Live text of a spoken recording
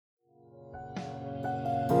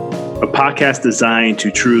podcast designed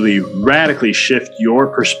to truly radically shift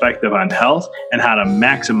your perspective on health and how to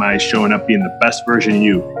maximize showing up being the best version of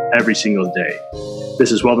you every single day.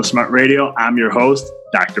 This is Wellness Smart Radio. I'm your host,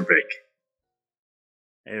 Dr. Vic.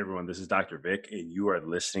 Hey everyone, this is Dr. Vic, and you are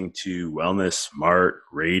listening to Wellness Smart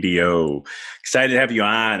Radio. Excited to have you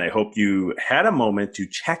on. I hope you had a moment to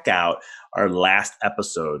check out our last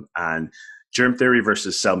episode on germ theory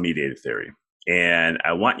versus cell-mediated theory. And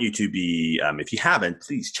I want you to be, if you haven't,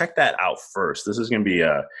 please check that out first. This is going to be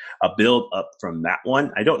a build up from that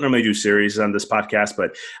one. I don't normally do series on this podcast,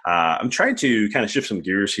 but I'm trying to kind of shift some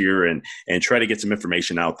gears here and try to get some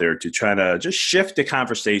information out there to try to just shift the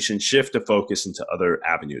conversation, shift the focus into other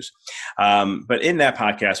avenues. But in that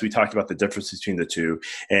podcast, we talked about the difference between the two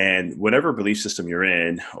and whatever belief system you're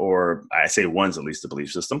in, or I say one's at least a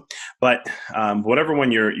belief system, but whatever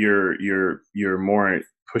one you're more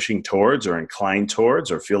pushing towards or inclined towards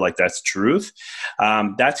or feel like that's truth,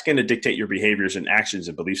 that's going to dictate your behaviors and actions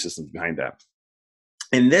and belief systems behind that.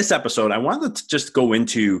 In this episode, I wanted to just go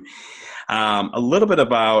into a little bit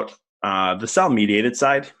about the cell-mediated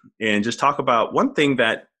side and just talk about one thing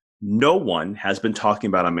that no one has been talking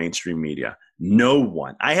about on mainstream media. No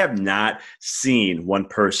one. I have not seen one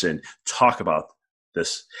person talk about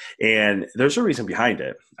this. And there's a reason behind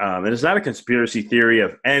it. And it's not a conspiracy theory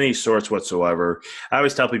of any sorts whatsoever. I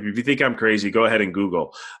always tell people, if you think I'm crazy, go ahead and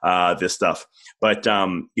Google this stuff. But,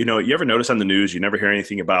 you ever notice on the news, you never hear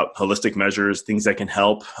anything about holistic measures, things that can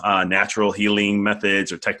help, natural healing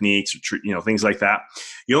methods or techniques, or things like that.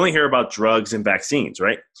 You only hear about drugs and vaccines,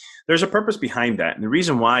 right? There's a purpose behind that. And the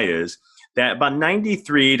reason why is that about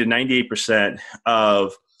 93 to 98%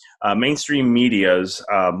 of mainstream media's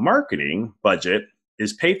marketing budget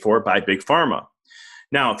is paid for by Big Pharma.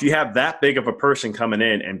 Now, if you have that big of a person coming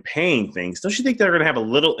in and paying things, don't you think they're going to have a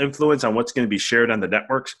little influence on what's going to be shared on the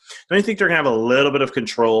networks? Don't you think they're going to have a little bit of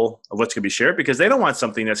control of what's going to be shared? Because they don't want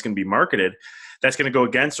something that's going to be marketed that's going to go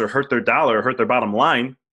against or hurt their dollar or hurt their bottom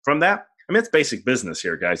line from that. I mean, it's basic business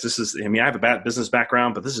here, guys. I have a bad business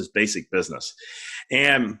background, but this is basic business.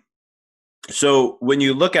 And so when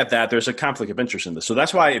you look at that, there's a conflict of interest in this. So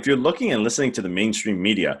that's why if you're looking and listening to the mainstream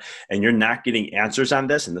media and you're not getting answers on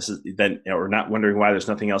this, and this is then, or not wondering why there's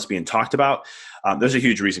nothing else being talked about, there's a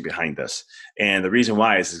huge reason behind this. And the reason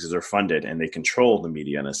why is because they're funded and they control the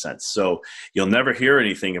media in a sense. So you'll never hear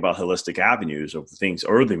anything about holistic avenues of things,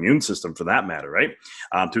 or the immune system for that matter, right?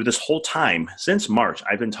 Through this whole time, since March,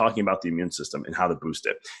 I've been talking about the immune system and how to boost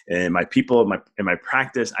it. And my people, in my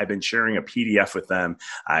practice, I've been sharing a PDF with them.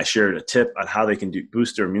 I shared a tip on how they can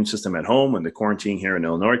boost their immune system at home when the quarantine here in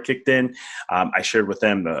Illinois kicked in. I shared with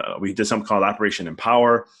them, we did something called Operation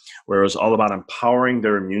Empower, where it was all about empowering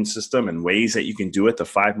their immune system and ways that you can do it,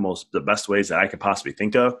 the best ways that I could possibly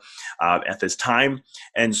think of at this time.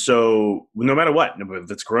 And so no matter what, if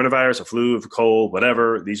it's coronavirus, a flu, a cold,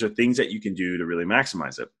 whatever, these are things that you can do to really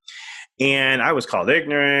maximize it. And I was called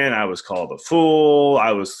ignorant. I was called a fool.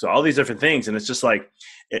 I was all these different things. And it's just like,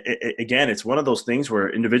 again, it's one of those things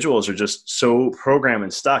where individuals are just so programmed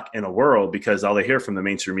and stuck in a world because all they hear from the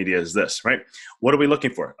mainstream media is this, right? What are we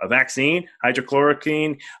looking for? A vaccine,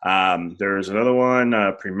 hydrochloroquine. There's another one,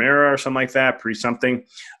 Primera or something like that, pre-something.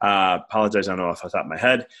 Apologize, I don't know off the top of my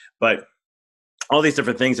head, but all these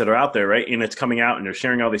different things that are out there, right? And it's coming out and they're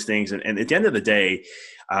sharing all these things. And at the end of the day,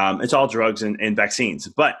 it's all drugs and vaccines.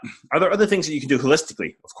 But are there other things that you can do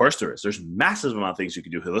holistically? Of course there is. There's massive amount of things you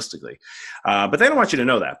can do holistically. But they don't want you to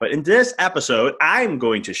know that. But in this episode, I'm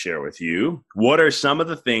going to share with you what are some of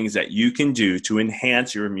the things that you can do to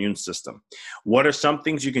enhance your immune system. What are some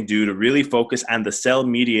things you can do to really focus on the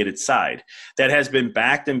cell-mediated side that has been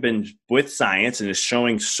backed and been with science and is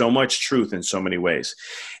showing so much truth in so many ways.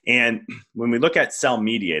 And when we look at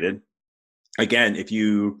cell-mediated, again, if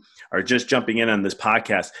you are just jumping in on this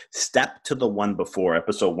podcast, step to the one before,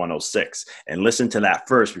 episode 106, and listen to that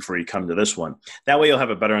first before you come to this one. That way you'll have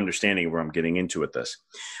a better understanding of where I'm getting into with this.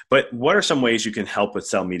 But what are some ways you can help with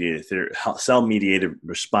cell-mediated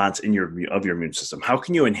response of your immune system? How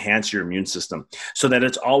can you enhance your immune system so that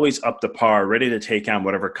it's always up to par, ready to take on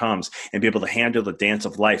whatever comes and be able to handle the dance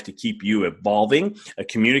of life to keep you evolving,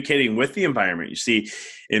 communicating with the environment? You see,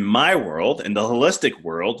 in my world, in the holistic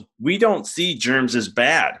world, we don't see germs as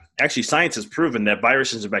bad. Actually, science has proven that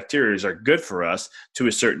viruses and bacteria are good for us to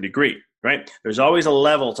a certain degree, right? There's always a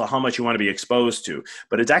level to how much you want to be exposed to,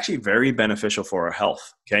 but it's actually very beneficial for our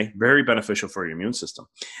health, okay? Very beneficial for your immune system.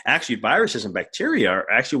 Actually, viruses and bacteria are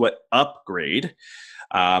actually what update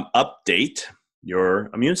your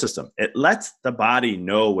immune system. It lets the body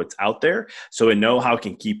know what's out there so it know how it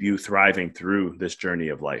can keep you thriving through this journey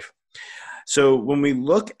of life. So when we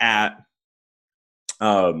look at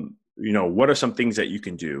what are some things that you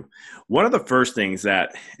can do? One of the first things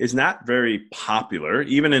that is not very popular,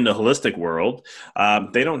 even in the holistic world,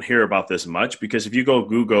 they don't hear about this much, because if you go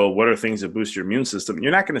Google, what are things that boost your immune system,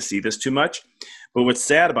 you're not going to see this too much. But what's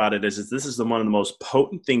sad about it is this is one of the most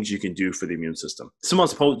potent things you can do for the immune system. It's the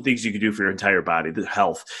most potent things you can do for your entire body, the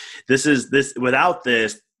health.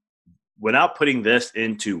 Without putting this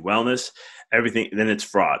into wellness, everything, then it's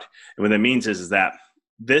fraud. And what that means is that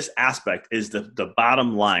this aspect is the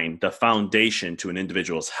bottom line, the foundation to an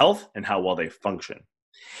individual's health and how well they function.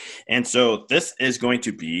 And so this is going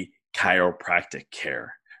to be chiropractic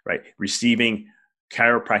care, right? Receiving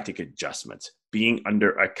chiropractic adjustments, being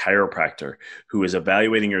under a chiropractor who is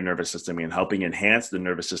evaluating your nervous system and helping enhance the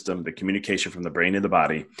nervous system, the communication from the brain to the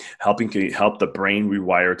body, help the brain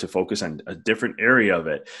rewire to focus on a different area of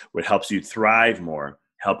it, which helps you thrive more,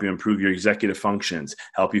 help you improve your executive functions,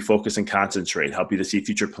 help you focus and concentrate, help you to see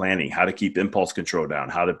future planning, how to keep impulse control down,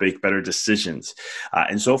 how to make better decisions,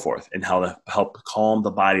 and so forth, and how to help calm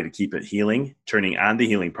the body to keep it healing, turning on the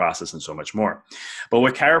healing process, and so much more. But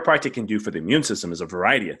what chiropractic can do for the immune system is a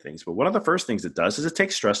variety of things. But one of the first things it does is it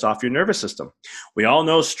takes stress off your nervous system. We all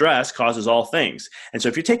know stress causes all things. And so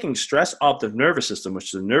if you're taking stress off the nervous system,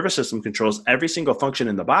 which the nervous system controls every single function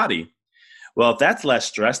in the body, well, if that's less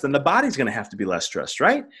stress, then the body's going to have to be less stressed,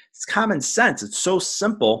 right? It's common sense. It's so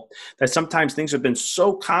simple that sometimes things have been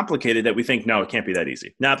so complicated that we think, no, it can't be that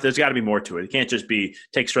easy. Now, there's got to be more to it. It can't just be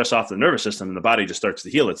take stress off the nervous system and the body just starts to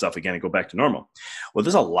heal itself again and go back to normal. Well,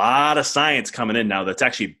 there's a lot of science coming in now that's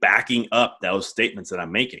actually backing up those statements that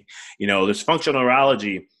I'm making. There's functional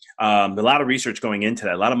neurology. A lot of research going into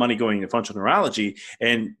that, a lot of money going into functional neurology,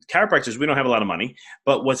 and chiropractors, we don't have a lot of money,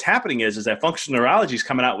 but what's happening is that functional neurology is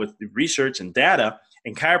coming out with research and data,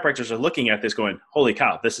 and chiropractors are looking at this going, holy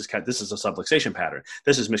cow, this is a subluxation pattern.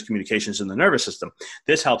 This is miscommunications in the nervous system.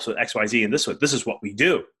 This helps with XYZ, and this is what we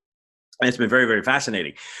do. And it's been very, very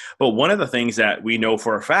fascinating. But one of the things that we know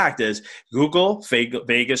for a fact is Google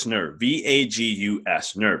vagus nerve,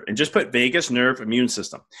 VAGUS, nerve, and just put vagus nerve immune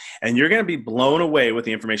system. And you're going to be blown away with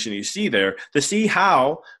the information you see there to see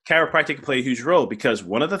how chiropractic can play a huge role. Because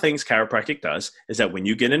one of the things chiropractic does is that when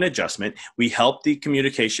you get an adjustment, we help the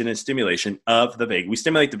communication and stimulation of the vagus. We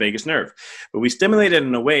stimulate the vagus nerve, but we stimulate it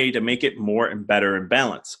in a way to make it more and better in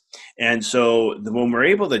balance. And so when we're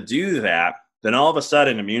able to do that, then all of a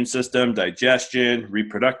sudden, immune system, digestion,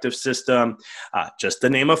 reproductive system, just to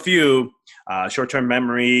name a few, short-term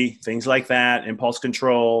memory, things like that, impulse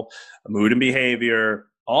control, mood and behavior,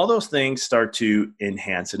 all those things start to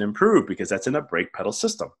enhance and improve because that's in a brake pedal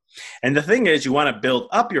system. And the thing is, you want to build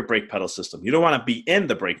up your brake pedal system. You don't want to be in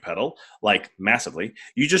the brake pedal, like massively.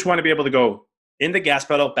 You just want to be able to go in the gas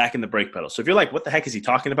pedal, back in the brake pedal. So if you're like, what the heck is he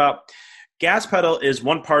talking about? Gas pedal is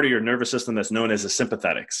one part of your nervous system that's known as the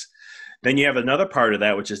sympathetics. Then you have another part of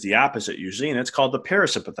that, which is the opposite usually, and it's called the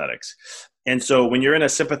parasympathetics. And so when you're in a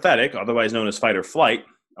sympathetic, otherwise known as fight or flight,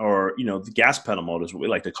 or the gas pedal mode is what we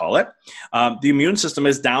like to call it, the immune system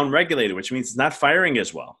is down-regulated, which means it's not firing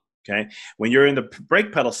as well. Okay. When you're in the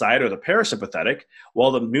brake pedal side or the parasympathetic,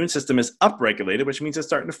 well, the immune system is upregulated, which means it's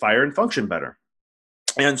starting to fire and function better.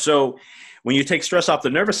 And so when you take stress off the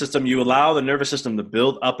nervous system, you allow the nervous system to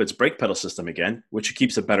build up its brake pedal system again, which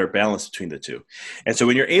keeps a better balance between the two. And so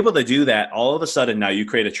when you're able to do that, all of a sudden now you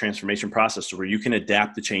create a transformation process to where you can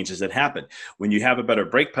adapt the changes that happen. When you have a better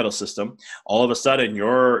brake pedal system, all of a sudden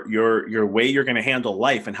your way you're going to handle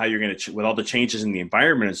life and how you're going to, with all the changes in the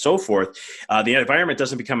environment and so forth, the environment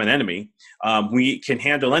doesn't become an enemy. We can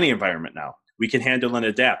handle any environment now. We can handle and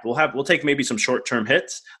adapt. We'll take maybe some short-term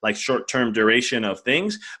hits, like short-term duration of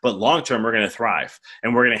things, but long-term we're going to thrive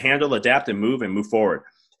and we're going to handle, adapt, and move forward.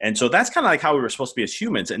 And so that's kind of like how we were supposed to be as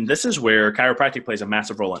humans. And this is where chiropractic plays a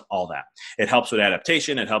massive role in all that. It helps with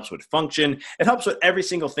adaptation. It helps with function. It helps with every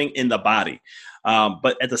single thing in the body.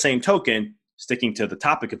 But at the same token, sticking to the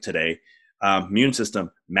topic of today, immune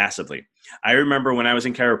system massively. I remember when I was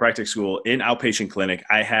in chiropractic school in outpatient clinic,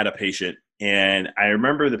 I had a patient. And I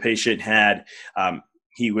remember the patient had,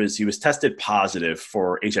 he was tested positive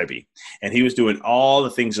for HIV, and he was doing all the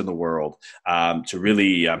things in the world to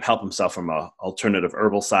really help himself from an alternative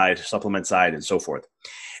herbal side, supplement side, and so forth.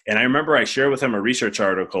 And I remember I shared with him a research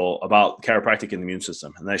article about chiropractic and the immune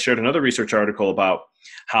system. And I shared another research article about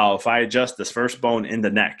how if I adjust this first bone in the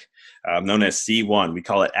neck, known as C1, we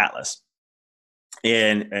call it Atlas.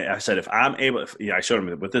 And I said, if I'm able, I showed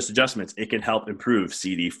him with this adjustments, it can help improve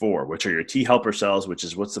CD4, which are your T helper cells, which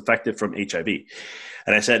is what's effective from HIV.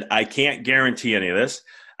 And I said, I can't guarantee any of this.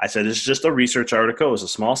 I said, it's just a research article. It's a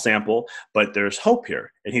small sample, but there's hope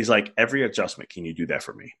here. And he's like, every adjustment, can you do that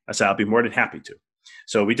for me? I said, I'll be more than happy to.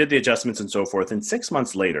 So we did the adjustments and so forth. And 6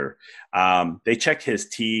 months later, they checked his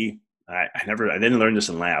T I didn't learn this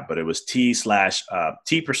in lab, but it was T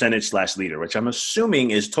percentage / liter, which I'm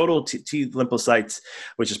assuming is total T lymphocytes,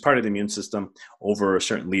 which is part of the immune system, over a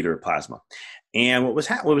certain liter of plasma. And what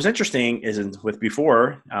was interesting is with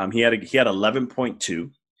before, he had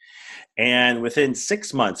 11.2, and within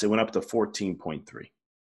 6 months it went up to 14.3.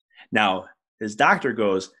 Now his doctor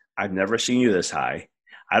goes, "I've never seen you this high.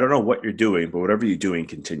 I don't know what you're doing, but whatever you're doing,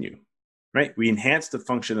 continue." Right? We enhance the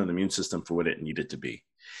function of the immune system for what it needed to be.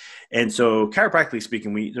 And so chiropractically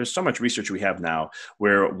speaking, there's so much research we have now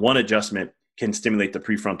where one adjustment can stimulate the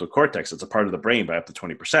prefrontal cortex. It's a part of the brain by up to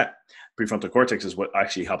 20%. Prefrontal cortex is what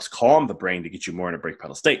actually helps calm the brain to get you more in a brake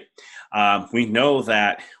pedal state. We know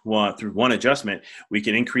that through one adjustment, we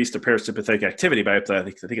can increase the parasympathetic activity by up to, I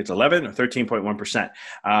think it's 11 or 13.1%,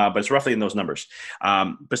 but it's roughly in those numbers.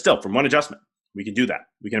 But still, from one adjustment, we can do that.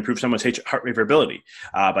 We can improve someone's heart rate variability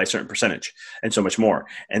by a certain percentage and so much more.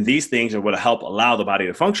 And these things are what help allow the body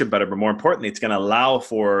to function better, but more importantly, it's going to allow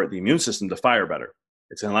for the immune system to fire better.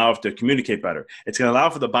 It's going to allow it to communicate better. It's going to allow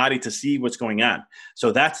for the body to see what's going on.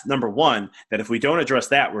 So that's number one, that if we don't address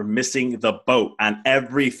that, we're missing the boat on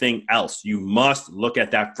everything else. You must look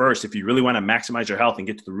at that first if you really want to maximize your health and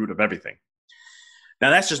get to the root of everything. Now,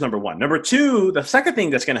 that's just number one. Number two, the second thing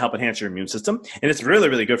that's going to help enhance your immune system, and it's really,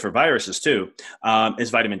 really good for viruses too, is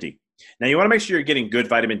vitamin D. Now, you want to make sure you're getting good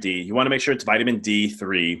vitamin D. You want to make sure it's vitamin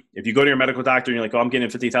D3. If you go to your medical doctor and you're like, "Oh, I'm getting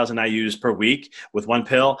 50,000 IUs per week with one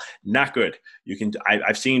pill," not good.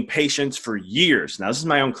 I've seen patients for years, now this is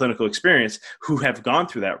my own clinical experience, who have gone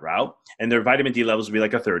through that route, and their vitamin D levels will be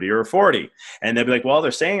like a 30 or a 40. And they'll be like, "Well, they're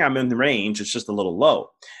saying I'm in the range, it's just a little low."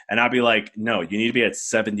 And I'll be like, "No, you need to be at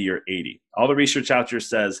 70 or 80. All the research out there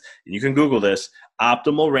says, and you can Google this,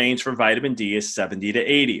 optimal range for vitamin D is 70 to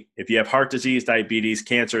 80. If you have heart disease, diabetes,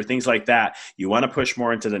 cancer, things like that, you want to push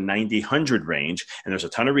more into the 90-100 range. And there's a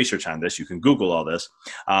ton of research on this. You can Google all this.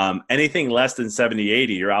 Anything less than 70,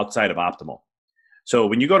 80, you're outside of optimal. So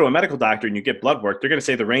when you go to a medical doctor and you get blood work, they're going to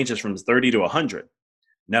say the range is from 30 to 100.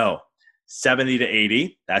 No, 70 to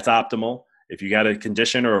 80, that's optimal. If you got a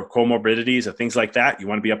condition or comorbidities or things like that, you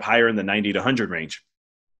want to be up higher in the 90 to 100 range.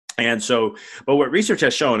 And so, but what research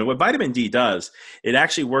has shown, and what vitamin D does, it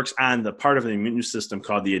actually works on the part of the immune system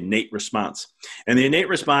called the innate response. And the innate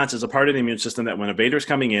response is a part of the immune system that when a invader's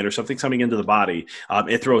coming in or something's coming into the body,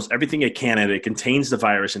 it throws everything it can at it. It contains the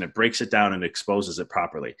virus and it breaks it down and exposes it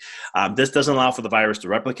properly. This doesn't allow for the virus to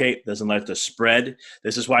replicate, doesn't let it to spread.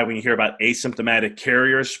 This is why when you hear about asymptomatic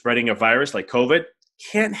carriers spreading a virus like COVID,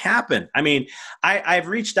 can't happen. I mean, I've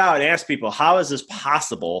reached out and asked people, how is this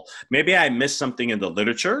possible? Maybe I missed something in the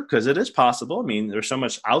literature, because it is possible. I mean, there's so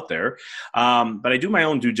much out there. But I do my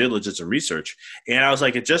own due diligence and research. And I was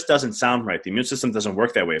like, it just doesn't sound right. The immune system doesn't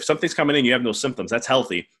work that way. If something's coming in, you have no symptoms, that's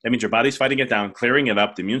healthy. That means your body's fighting it down, clearing it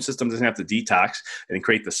up. The immune system doesn't have to detox and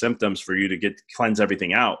create the symptoms for you to cleanse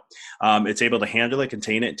everything out. It's able to handle it,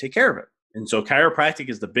 contain it, and take care of it. And so chiropractic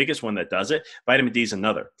is the biggest one that does it. Vitamin D is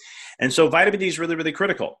another. And so vitamin D is really, really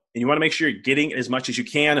critical. And you want to make sure you're getting as much as you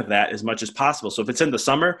can of that as much as possible. So if it's in the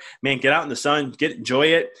summer, man, get out in the sun, enjoy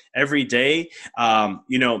it every day.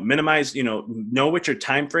 Minimize, know what your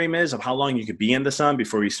time frame is of how long you could be in the sun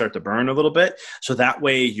before you start to burn a little bit. So that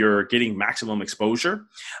way you're getting maximum exposure.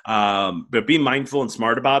 But be mindful and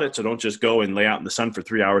smart about it. So don't just go and lay out in the sun for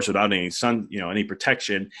 3 hours without any sun, any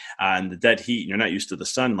protection and the dead heat. And you're not used to the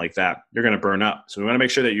sun like that. You're going to burn up. So we want to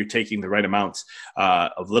make sure that you're taking the right amounts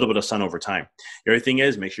of a little bit of sun over time. The other thing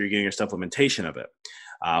is make sure you're getting your supplementation of it.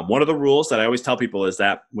 One of the rules that I always tell people is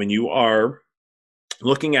that when you are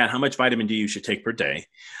looking at how much vitamin D you should take per day,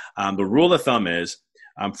 the rule of thumb is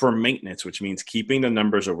for maintenance, which means keeping the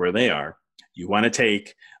numbers of where they are, you want to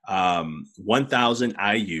take 1,000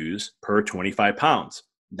 IUs per 25 pounds.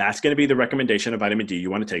 That's going to be the recommendation of vitamin D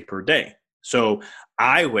you want to take per day. So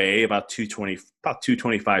I weigh about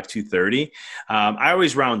 225, 230. I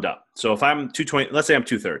always round up. So if I'm 220, let's say I'm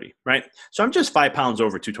 230, right? So I'm just 5 pounds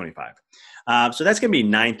over 225. So that's going to be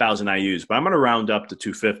 9,000 IUs, but I'm going to round up to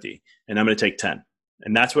 250 and I'm going to take 10.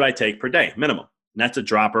 And that's what I take per day, minimum. And that's a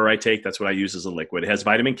dropper I take. That's what I use as a liquid. It has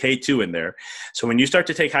vitamin K2 in there. So when you start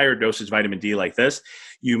to take higher dosage vitamin D like this,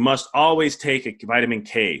 you must always take a vitamin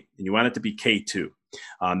K, and you want it to be K2.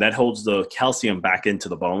 That holds the calcium back into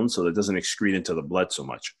the bone so that it doesn't excrete into the blood so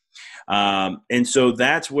much. And so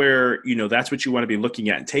that's where, that's what you want to be looking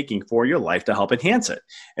at and taking for your life to help enhance it.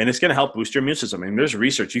 And it's going to help boost your immune system. I mean, there's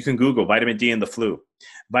research. You can Google vitamin D and the flu,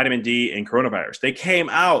 vitamin D and coronavirus. They came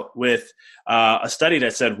out with a study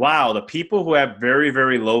that said, wow, the people who have very,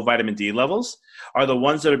 very low vitamin D levels are the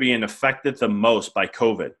ones that are being affected the most by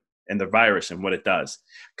COVID and the virus and what it does,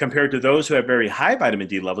 compared to those who have very high vitamin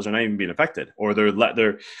D levels are not even being affected, or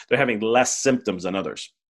they're having less symptoms than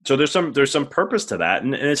others. So there's some purpose to that,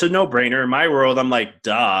 and it's a no brainer. In my world, I'm like,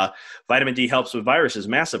 duh. Vitamin D helps with viruses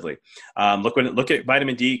massively. Look at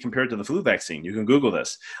vitamin D compared to the flu vaccine. You can Google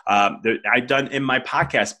this. I've done in my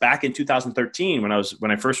podcast back in 2013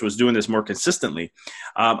 when I first was doing this more consistently.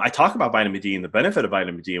 I talk about vitamin D and the benefit of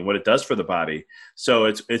vitamin D and what it does for the body. So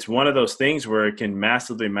it's one of those things where it can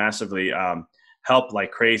massively help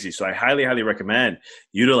like crazy. So I highly recommend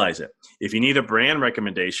utilize it. If you need a brand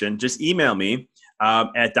recommendation, just email me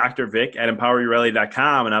at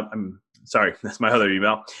drvic@empoweryourelly.com. And I'm sorry, that's my other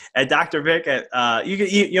email at Dr. Vic you can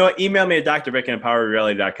email me at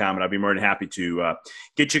drvic@empoweryourelly.com, and I'll be more than happy to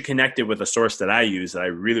get you connected with a source that I use that I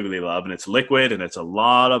really love. And it's liquid, and it's a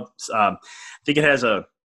lot of, I think it has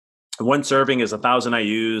one serving is 1,000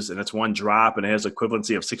 IUs, and it's one drop, and it has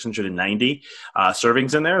equivalency of 690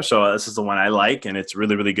 servings in there. So this is the one I like, and it's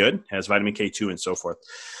really good. It has vitamin K2 and so forth.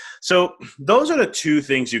 So those are the two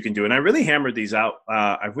things you can do. And I really hammered these out.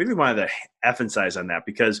 I really wanted to emphasize on that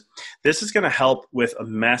because this is going to help with a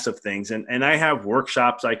mess of things. And I have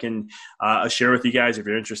workshops I can share with you guys. If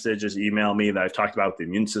you're interested, just email me that I've talked about the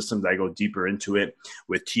immune system, that I go deeper into it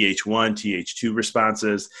with TH1, TH2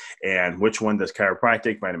 responses, and which one does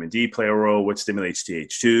chiropractic, vitamin D play a role, what stimulates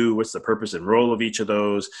TH2, what's the purpose and role of each of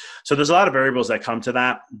those. So there's a lot of variables that come to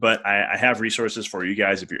that, but I have resources for you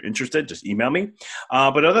guys. If you're interested, just email me.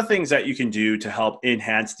 But other things that you can do to help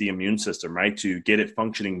enhance the immune system, right, to get it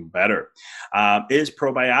functioning better, is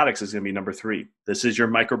probiotics is going to be number 3. This is your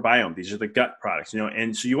microbiome. These are the gut products,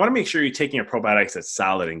 and so you want to make sure you're taking a probiotics that's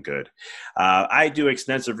solid and good. I do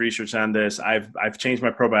extensive research on this. I've changed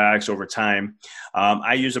my probiotics over time.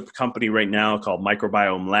 I use a company right now called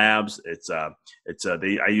Microbiome Labs.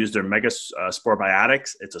 I use their Mega Spore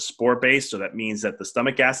Biotics. It's a spore base, so that means that the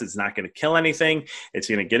stomach acid is not going to kill anything. It's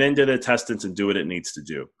going to get into the intestines and do what it needs to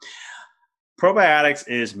do. Probiotics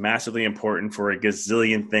is massively important for a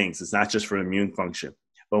gazillion things. It's not just for immune function.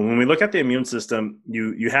 But when we look at the immune system,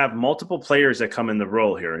 you have multiple players that come in the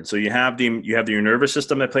role here. And so you have your nervous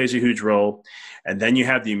system that plays a huge role. And then you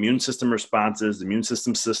have the immune system responses, the immune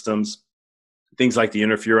system systems, things like the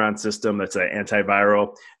interferon system, that's an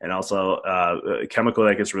antiviral, and also a chemical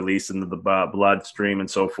that gets released into the bloodstream and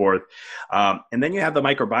so forth. And then you have the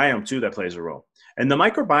microbiome too that plays a role. And the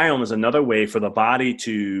microbiome is another way for the body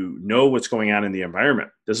to know what's going on in the environment.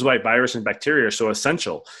 This is why virus and bacteria are so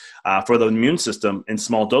essential for the immune system in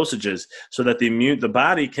small dosages, so that the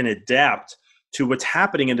body can adapt to what's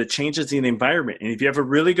happening and the changes in the environment. And if you have a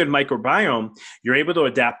really good microbiome, you're able to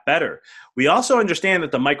adapt better. We also understand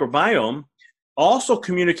that the microbiome also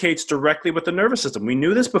communicates directly with the nervous system. We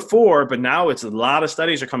knew this before, but now a lot of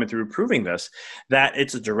studies are coming through proving this, that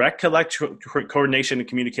it's a direct coordination and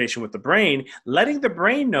communication with the brain, letting the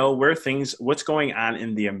brain know what's going on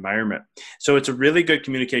in the environment. So it's a really good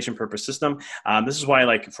communication purpose system. This is why,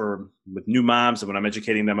 with new moms, and when I'm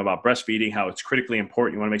educating them about breastfeeding, how it's critically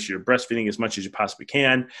important. You want to make sure you're breastfeeding as much as you possibly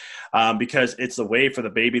can, because it's the way for the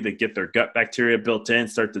baby to get their gut bacteria built in,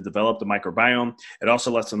 start to develop the microbiome. It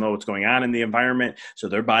also lets them know what's going on in the environment, so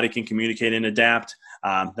their body can communicate and adapt.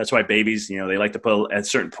 That's why babies, they like to put, at a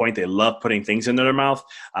certain point, they love putting things into their mouth.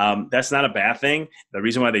 That's not a bad thing. The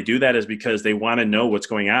reason why they do that is because they want to know what's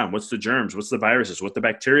going on. What's the germs? What's the viruses? What's the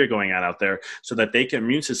bacteria going on out there, so that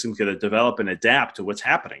immune system can develop and adapt to what's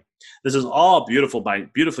happening. This is all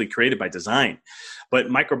beautifully created by design. But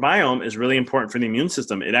microbiome is really important for the immune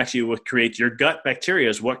system. It actually will create your gut bacteria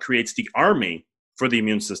is what creates the army for the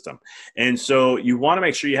immune system. And so you want to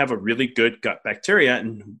make sure you have a really good gut bacteria,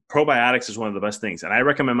 and probiotics is one of the best things. And I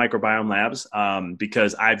recommend Microbiome Labs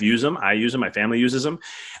because I've used them. I use them. My family uses them.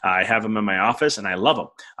 I have them in my office, and I love them.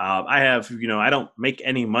 I don't make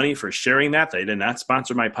any money for sharing that. They did not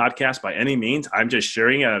sponsor my podcast by any means. I'm just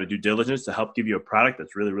sharing it out of due diligence to help give you a product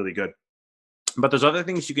that's really good. But there's other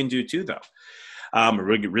things you can do too, though.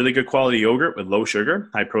 Really good quality yogurt with low sugar,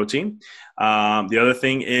 high protein. The other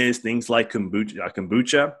thing is things like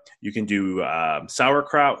kombucha. You can do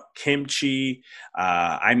sauerkraut, kimchi.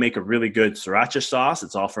 I make a really good sriracha sauce.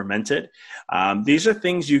 It's all fermented. These are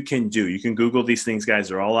things you can do. You can Google these things, guys.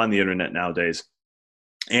 They're all on the internet nowadays.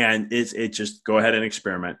 And it just go ahead and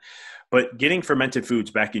experiment. But getting fermented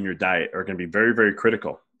foods back in your diet are going to be very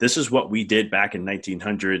critical. This is what we did back in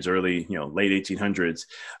 1900s, late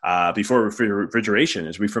 1800s, before refrigeration,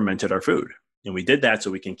 is we fermented our food. And we did that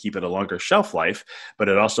so we can keep it a longer shelf life, but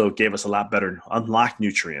it also gave us a lot better unlocked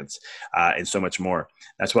nutrients and so much more.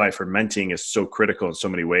 That's why fermenting is so critical in so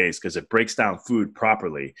many ways, because it breaks down food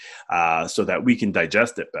properly so that we can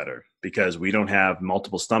digest it better, because we don't have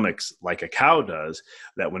multiple stomachs like a cow does,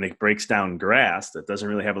 that when it breaks down grass that doesn't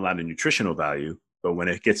really have a lot of nutritional value, But when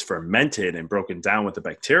it gets fermented and broken down with the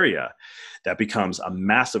bacteria, that becomes a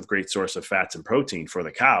massive great source of fats and protein for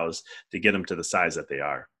the cows to get them to the size that they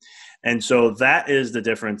are. And so that is the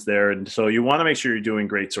difference there. And so you want to make sure you're doing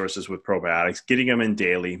great sources with probiotics, getting them in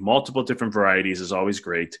daily. Multiple different varieties is always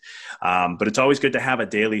great. But it's always good to have a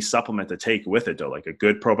daily supplement to take with it, though, like a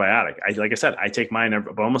good probiotic. Like I said, I take mine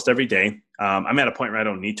almost every day. I'm at a point where I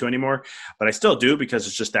don't need to anymore, but I still do because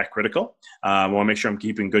it's just that critical. I want to make sure I'm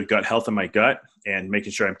keeping good gut health in my gut and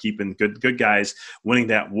making sure I'm keeping good guys winning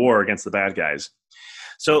that war against the bad guys.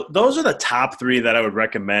 So those are the top 3 that I would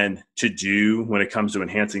recommend to do when it comes to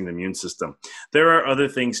enhancing the immune system. There are other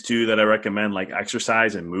things too that I recommend, like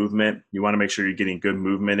exercise and movement. You want to make sure you're getting good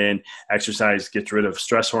movement in. Exercise gets rid of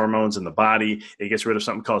stress hormones in the body. It gets rid of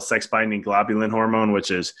something called sex-binding globulin hormone,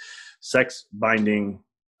 which is sex-binding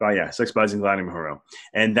globulin hormone.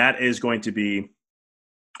 And that is going to be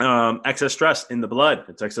excess stress in the blood.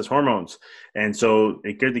 It's excess hormones. And so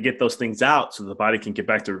it's good to get those things out so the body can get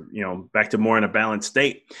back to more in a balanced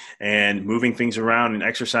state, and moving things around and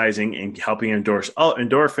exercising and helping endorse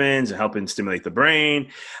endorphins and helping stimulate the brain.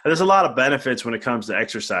 There's a lot of benefits when it comes to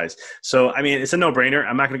exercise. So, I mean, it's a no-brainer.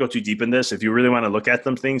 I'm not going to go too deep in this. If you really want to look at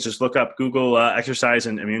things, just look up Google exercise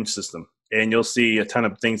and immune system, and you'll see a ton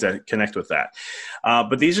of things that connect with that.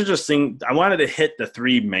 But these are just things I wanted to hit, the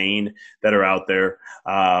 3 main that are out there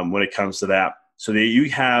when it comes to that, so that you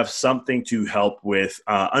have something to help with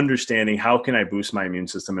understanding how can I boost my immune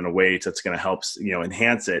system in a way that's going to help,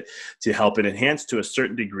 enhance it, to help it enhance to a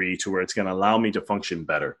certain degree to where it's going to allow me to function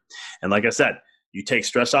better. And like I said, you take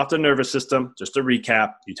stress off the nervous system. Just to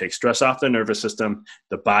recap, you take stress off the nervous system,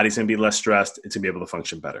 the body's going to be less stressed. It's going to be able to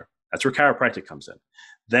function better. That's where chiropractic comes in.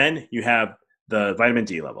 Then you have the vitamin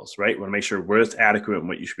D levels, right? You want to make sure where it's adequate and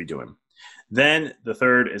what you should be doing. Then the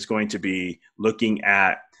third is going to be looking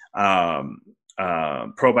at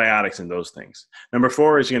probiotics and those things. Number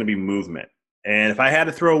 4 is going to be movement. And if I had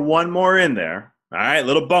to throw one more in there, all right,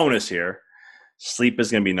 little bonus here, sleep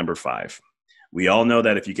is going to be number 5. We all know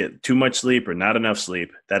that if you get too much sleep or not enough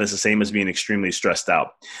sleep, that is the same as being extremely stressed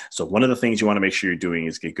out. So one of the things you want to make sure you're doing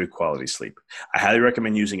is get good quality sleep. I highly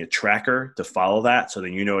recommend using a tracker to follow that so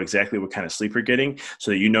that you know exactly what kind of sleep you're getting,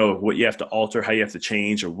 so that you know what you have to alter, how you have to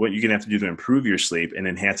change, or what you're going to have to do to improve your sleep and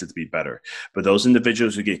enhance it to be better. But those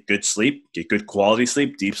individuals who get good sleep, get good quality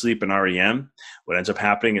sleep, deep sleep and REM, what ends up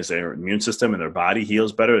happening is their immune system and their body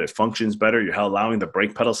heals better, it functions better, you're allowing the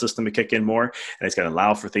brake pedal system to kick in more, and it's going to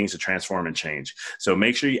allow for things to transform and change. So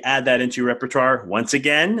make sure you add that into your repertoire. Once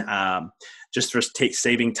again, just for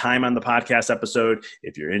saving time on the podcast episode,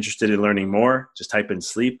 if you're interested in learning more, just type in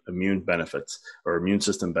sleep immune benefits or immune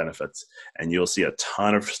system benefits, and you'll see a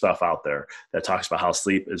ton of stuff out there that talks about how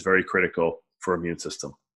sleep is very critical for immune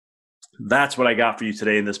system. That's what I got for you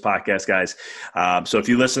today in this podcast, guys. So if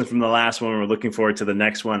you listened from the last one, we're looking forward to the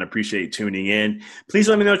next one. I appreciate tuning in. Please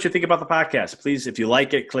let me know what you think about the podcast. Please, if you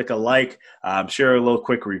like it, click a like, share a little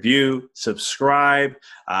quick review, subscribe.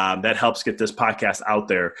 That helps get this podcast out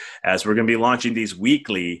there, as we're going to be launching these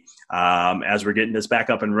weekly as we're getting this back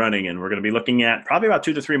up and running. And we're going to be looking at probably about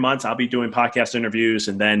 2 to 3 months. I'll be doing podcast interviews.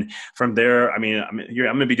 And then from there, I'm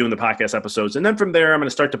going to be doing the podcast episodes. And then from there, I'm going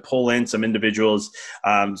to start to pull in some individuals,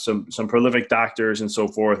 some prolific doctors and so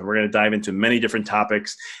forth. We're going to dive into many different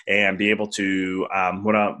topics and be able to,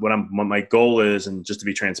 what my goal is, and just to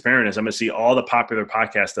be transparent, is I'm going to see all the popular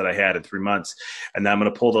podcasts that I had in 3 months. And then I'm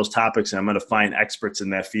going to pull those topics and I'm going to find experts in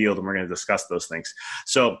that field, and we're going to discuss those things.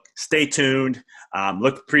 So stay tuned.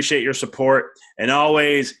 Appreciate your support, and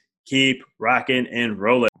always keep rocking and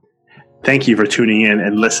rolling. Thank you for tuning in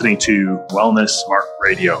and listening to Wellness Smart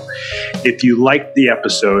Radio. If you liked the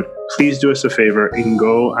episode, please do us a favor and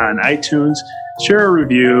go on iTunes, share a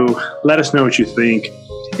review, let us know what you think.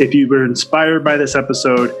 If you were inspired by this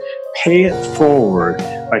episode, pay it forward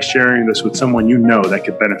by sharing this with someone you know that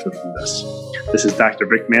could benefit from this. This is Dr.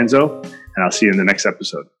 Vic Manzo, and I'll see you in the next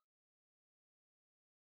episode.